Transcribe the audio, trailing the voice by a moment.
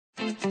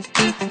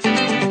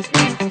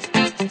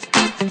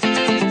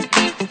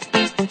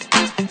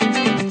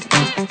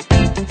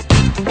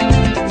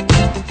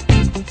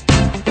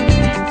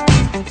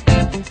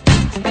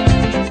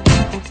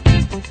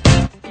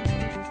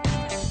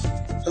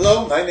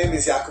Hello, my name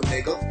is Yaakov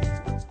Nagel,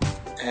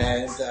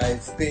 and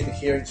I've been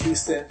here in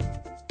Houston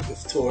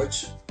with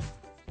Torch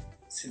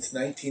since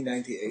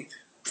 1998.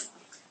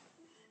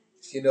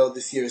 You know,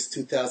 this year is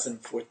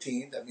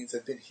 2014. That means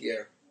I've been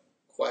here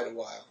quite a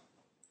while.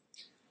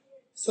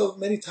 So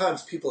many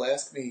times people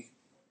ask me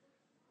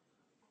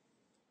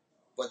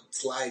what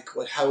it's like,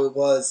 how it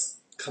was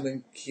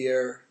coming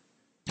here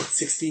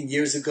 16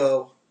 years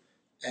ago,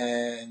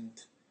 and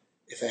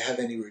if I have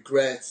any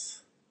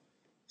regrets.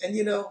 And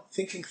you know,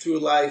 thinking through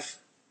life,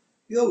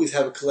 we always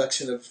have a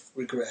collection of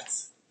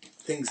regrets,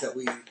 things that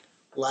we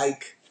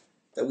like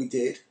that we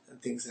did,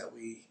 and things that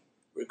we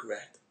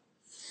regret.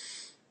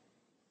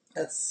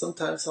 That's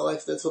sometimes how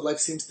life. That's what life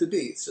seems to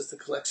be. It's just a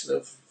collection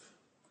of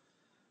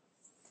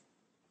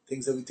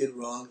things that we did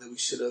wrong, that we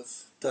should have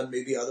done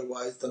maybe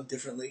otherwise, done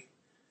differently,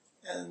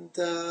 and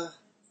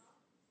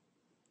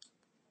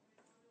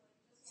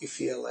you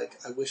feel like,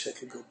 I wish I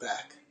could go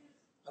back.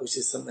 I wish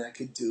there's something I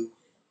could do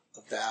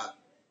about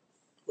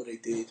what I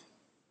did.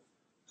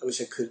 I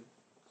wish I could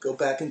go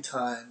back in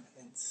time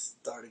and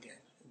start again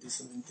and do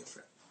something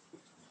different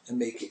and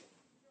make it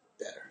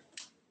better.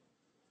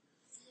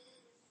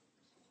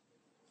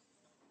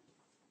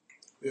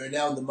 We are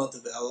now in the month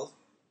of ELUL,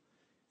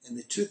 and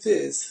the truth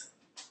is,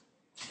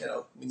 you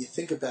know, when you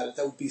think about it,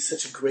 that would be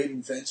such a great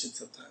invention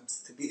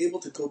sometimes, to be able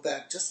to go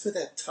back just for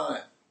that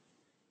time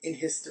in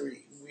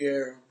history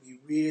where we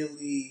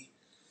really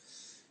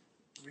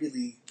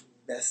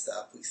messed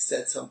up. We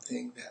said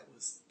something that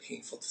was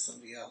painful to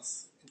somebody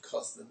else and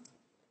caused them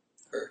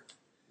hurt.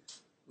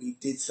 We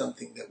did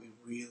something that we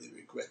really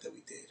regret that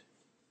we did.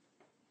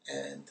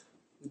 And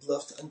we'd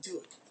love to undo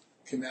it.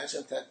 Can you imagine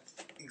if that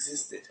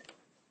existed?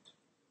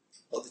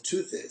 Well, the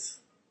truth is,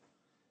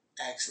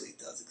 actually it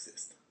does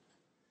exist.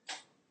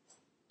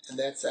 And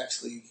that's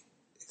actually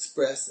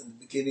expressed in the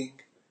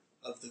beginning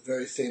of the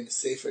very famous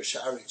Sefer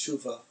Sha'arei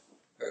Tshuva,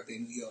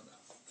 Rabbi Yonah.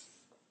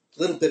 A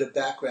little bit of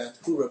background,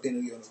 who Rabbi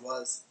Yonah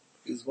was.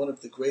 He was one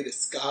of the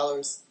greatest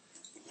scholars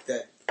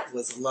that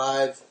was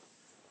alive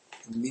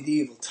in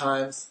medieval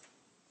times.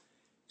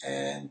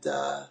 And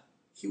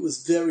he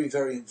was very,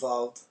 very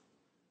involved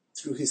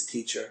through his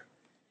teacher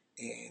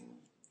in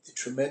the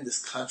tremendous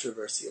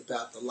controversy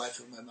about the life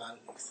of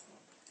Maimonides.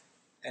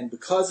 And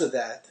because of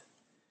that,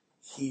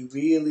 he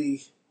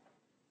really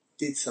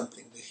did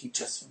something that he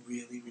just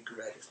really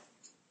regretted.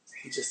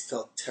 He just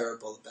felt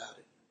terrible about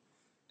it.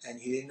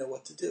 And he didn't know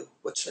what to do.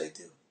 What should I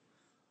do?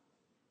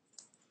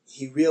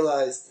 He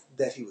realized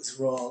that he was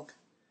wrong.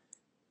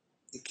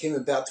 It came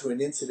about through an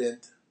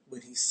incident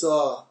when he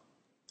saw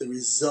the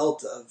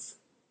result of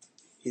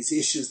his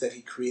issues that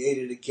he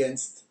created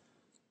against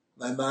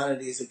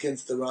Maimonides,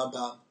 against the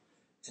Rambam.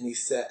 And he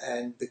said,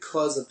 and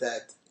because of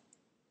that,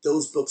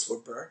 those books were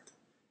burnt.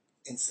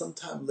 And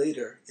sometime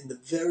later, in the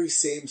very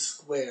same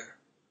square,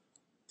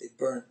 they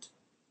burnt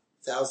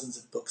thousands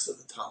of books of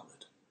the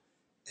Talmud.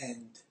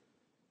 And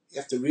you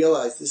have to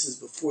realize this is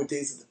before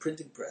days of the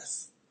printing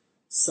press.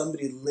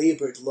 Somebody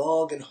labored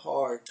long and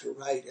hard to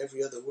write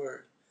every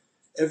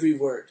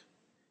word.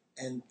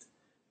 And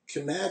you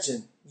can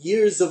imagine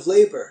years of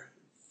labor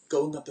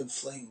going up in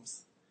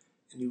flames.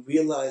 And he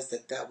realized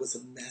that that was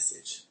a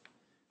message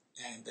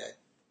and that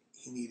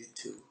he needed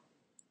to.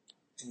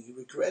 And he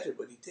regretted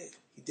what he did.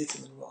 He did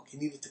something wrong. He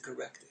needed to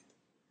correct it.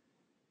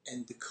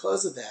 And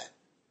because of that,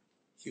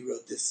 he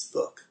wrote this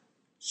book,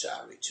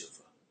 Sha'arei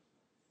Tshuva,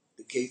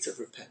 The Gates of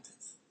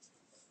Repentance.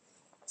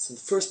 So the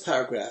first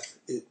paragraph,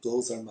 it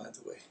blows our minds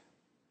away.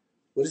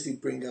 What does he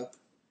bring up?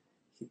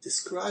 He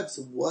describes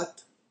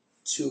what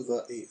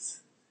tshuva is.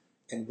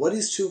 And what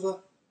is tshuva?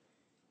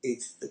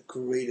 It's the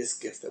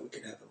greatest gift that we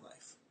can have in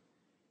life.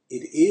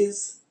 It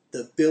is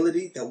the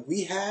ability that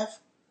we have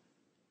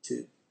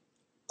to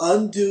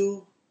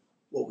undo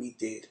what we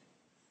did,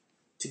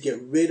 to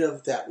get rid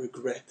of that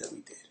regret that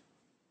we did.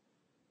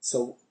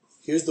 So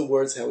here's the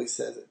words how he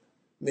says it.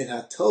 Min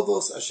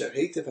hatovos asher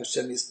heitev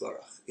Hashem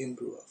yisbarach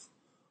imbruav.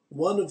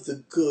 One of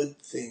the good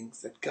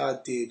things that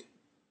God did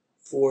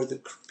for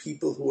the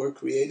people who were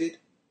created,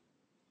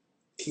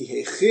 ki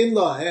hechin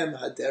lahem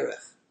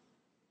haderech.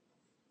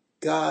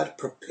 God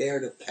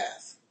prepared a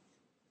path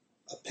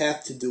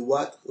to do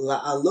what?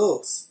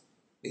 La'alos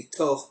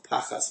mitoch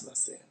pachas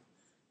maseim,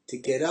 to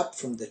get up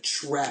from the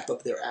trap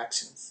of their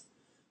actions,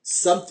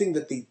 something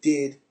that they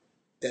did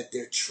that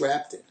they're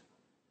trapped in.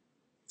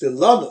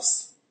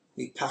 Vilanos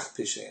mipach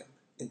pishem,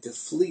 and to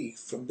flee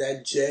from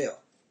that jail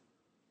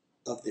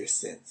of their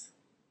sins.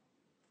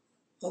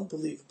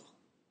 Unbelievable.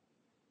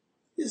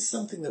 This is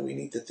something that we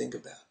need to think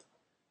about.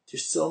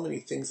 There's so many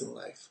things in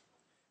life.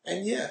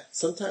 And yeah,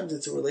 sometimes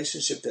it's a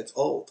relationship that's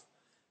old,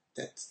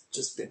 that's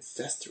just been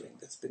festering,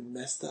 that's been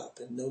messed up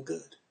and no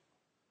good.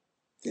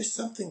 There's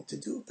something to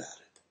do about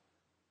it.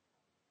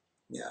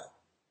 Now,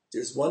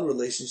 there's one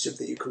relationship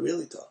that you could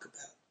really talk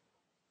about,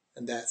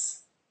 and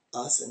that's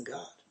us and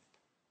God.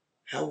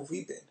 How have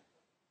we been?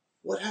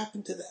 What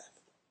happened to that?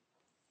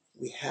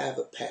 We have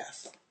a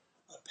path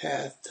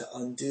to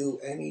undo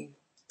any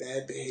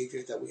bad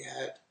behavior that we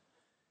had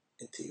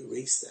and to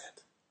erase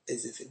that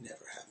as if it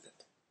never happened.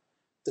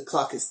 The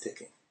clock is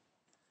ticking.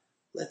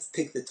 Let's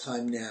take the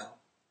time now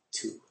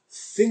to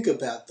think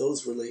about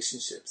those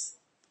relationships,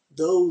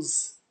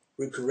 those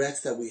regrets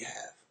that we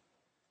have,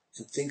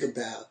 and think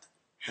about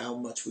how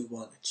much we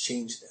want to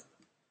change them,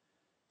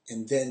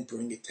 and then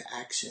bring it to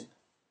action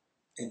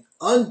and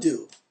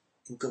undo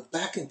and go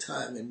back in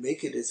time and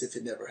make it as if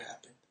it never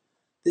happened.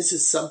 This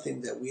is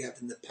something that we have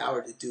the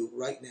power to do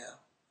right now.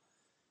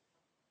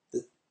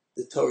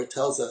 The Torah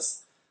tells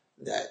us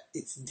that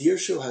it's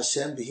Dirshu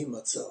Hashem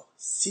B'himatzo.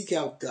 Seek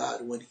out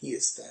God when He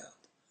is found.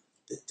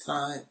 The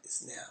time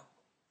is now,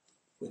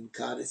 when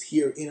God is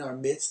here in our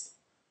midst,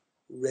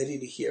 ready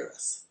to hear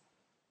us,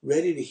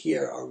 ready to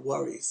hear our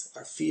worries,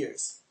 our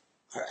fears,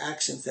 our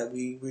actions that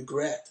we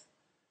regret,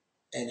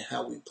 and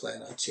how we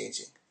plan on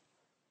changing.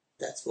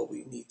 That's what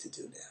we need to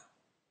do now.